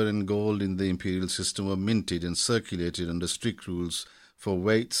 silver and gold in the imperial system were minted and circulated under strict rules for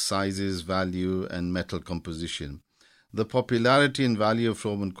weights, sizes, value and metal composition. The popularity and value of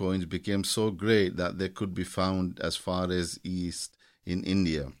Roman coins became so great that they could be found as far as east in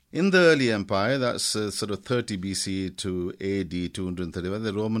India. In the early empire, that's sort of 30 BC to AD 231,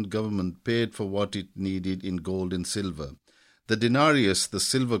 the Roman government paid for what it needed in gold and silver. The denarius, the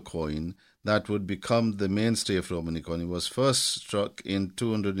silver coin, that would become the mainstay of Roman economy, was first struck in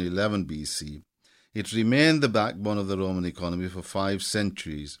 211 BC. It remained the backbone of the Roman economy for 5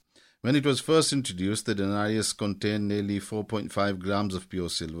 centuries. When it was first introduced, the denarius contained nearly 4.5 grams of pure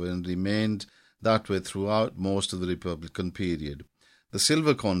silver and remained that way throughout most of the Republican period. The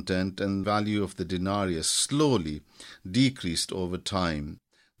silver content and value of the denarius slowly decreased over time.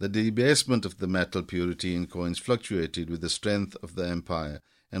 The debasement of the metal purity in coins fluctuated with the strength of the empire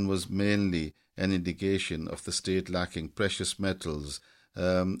and was mainly an indication of the state lacking precious metals,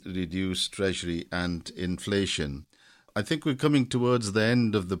 reduced treasury and inflation. I think we're coming towards the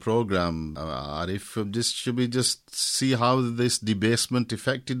end of the program, Arif. Should we just see how this debasement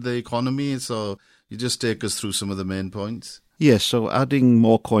affected the economy? So you just take us through some of the main points. Yes, so adding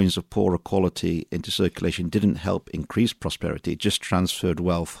more coins of poorer quality into circulation didn't help increase prosperity. It just transferred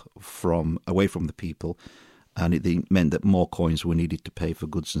wealth away from the people and it meant that more coins were needed to pay for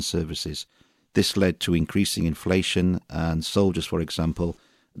goods and services. This led to increasing inflation, and soldiers, for example,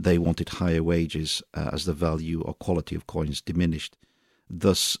 they wanted higher wages as the value or quality of coins diminished.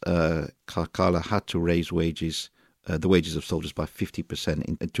 Thus, Karkala had to raise the wages of soldiers by 50%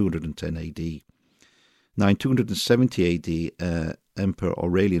 in 210 AD. Now, in 270 AD, Emperor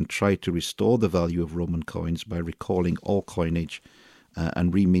Aurelian tried to restore the value of Roman coins by recalling all coinage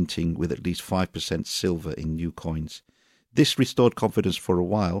and reminting with at least 5% silver in new coins. This restored confidence for a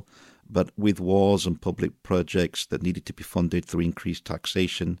while, but with wars and public projects that needed to be funded through increased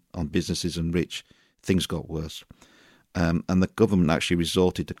taxation on businesses and rich, things got worse. And the government actually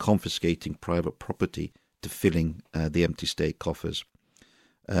resorted to confiscating private property to filling the empty state coffers.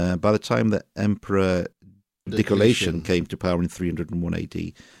 By the time that Emperor Diocletian came to power in 301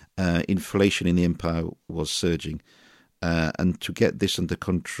 AD, inflation in the empire was surging. And to get this under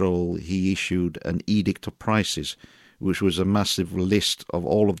control, he issued an Edict of Prices, which was a massive list of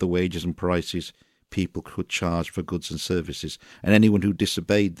all of the wages and prices people could charge for goods and services. And anyone who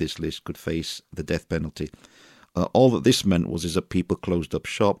disobeyed this list could face the death penalty. All that this meant is that people closed up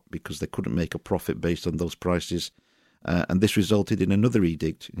shop because they couldn't make a profit based on those prices. And this resulted in another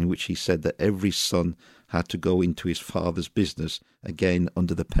edict in which he said that every son had to go into his father's business, again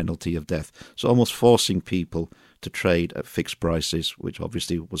under the penalty of death. So almost forcing people to trade at fixed prices, which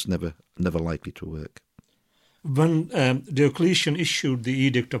obviously was never likely to work. When Diocletian issued the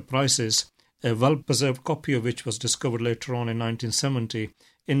Edict of Prices, a well-preserved copy of which was discovered later on in 1970,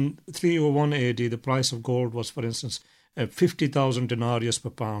 in 301 AD, the price of gold was, for instance, 50,000 denarius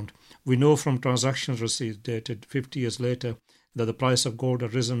per pound. We know from transactions receipts dated 50 years later that the price of gold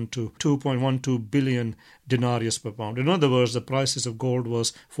had risen to 2.12 billion denarius per pound. In other words, the prices of gold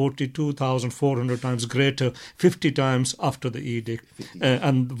was 42,400 times greater, 50 times after the edict.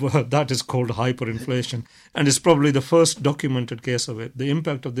 And that is called hyperinflation. And it's probably the first documented case of it. The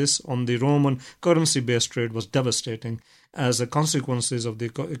impact of this on the Roman currency-based trade was devastating, as the consequences of the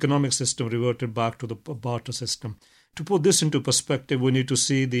economic system reverted back to the barter system. To put this into perspective, we need to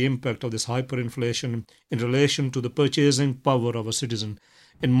see the impact of this hyperinflation in relation to the purchasing power of a citizen.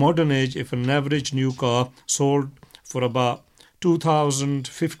 In modern age, if an average new car sold for about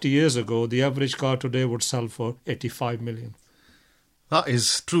 2,050 years ago, the average car today would sell for 85 million. That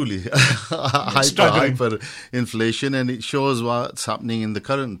is truly hyperinflation, and it shows what's happening in the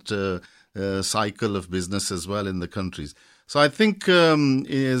current cycle of business as well in the countries. So I think in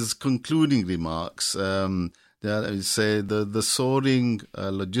his concluding remarks, I say the soaring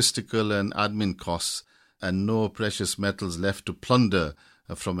logistical and admin costs and no precious metals left to plunder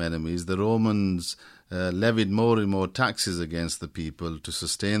from enemies, the Romans levied more and more taxes against the people to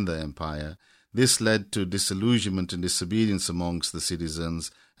sustain the empire. This led to disillusionment and disobedience amongst the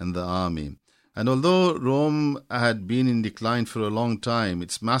citizens and the army. And although Rome had been in decline for a long time,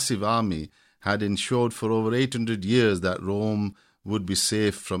 its massive army had ensured for over 800 years that Rome would be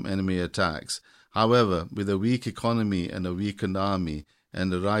safe from enemy attacks. However, with a weak economy and a weakened army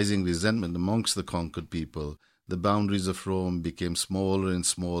and a rising resentment amongst the conquered people, the boundaries of Rome became smaller and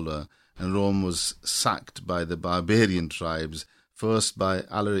smaller, and Rome was sacked by the barbarian tribes, first by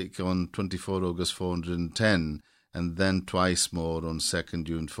Alaric on 24 August 410, and then twice more on 2nd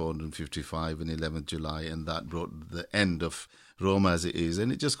June 455 and 11th July, and that brought the end of Rome as it is.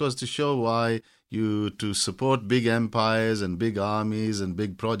 And it just goes to show why to support big empires and big armies and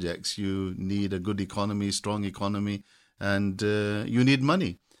big projects, you need a good economy, strong economy, and you need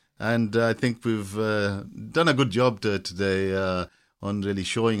money. And I think we've done a good job today on really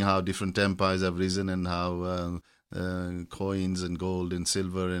showing how different empires have risen and how coins and gold and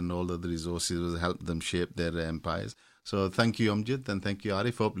silver and all of the resources help them shape their empires. So thank you, Amjad, and thank you,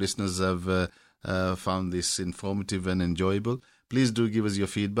 Arif. Hope listeners have found this informative and enjoyable. Please do give us your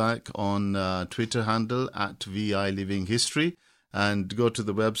feedback on Twitter handle @VI Living History, and go to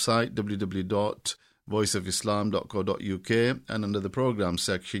the website www.voiceofislam.co.uk, and under the program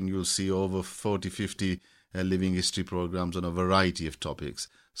section you'll see over 40-50 living history programs on a variety of topics.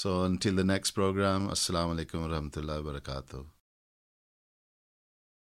 So until the next program, Assalamu alaikum wa rahmatullahi wa barakatuh.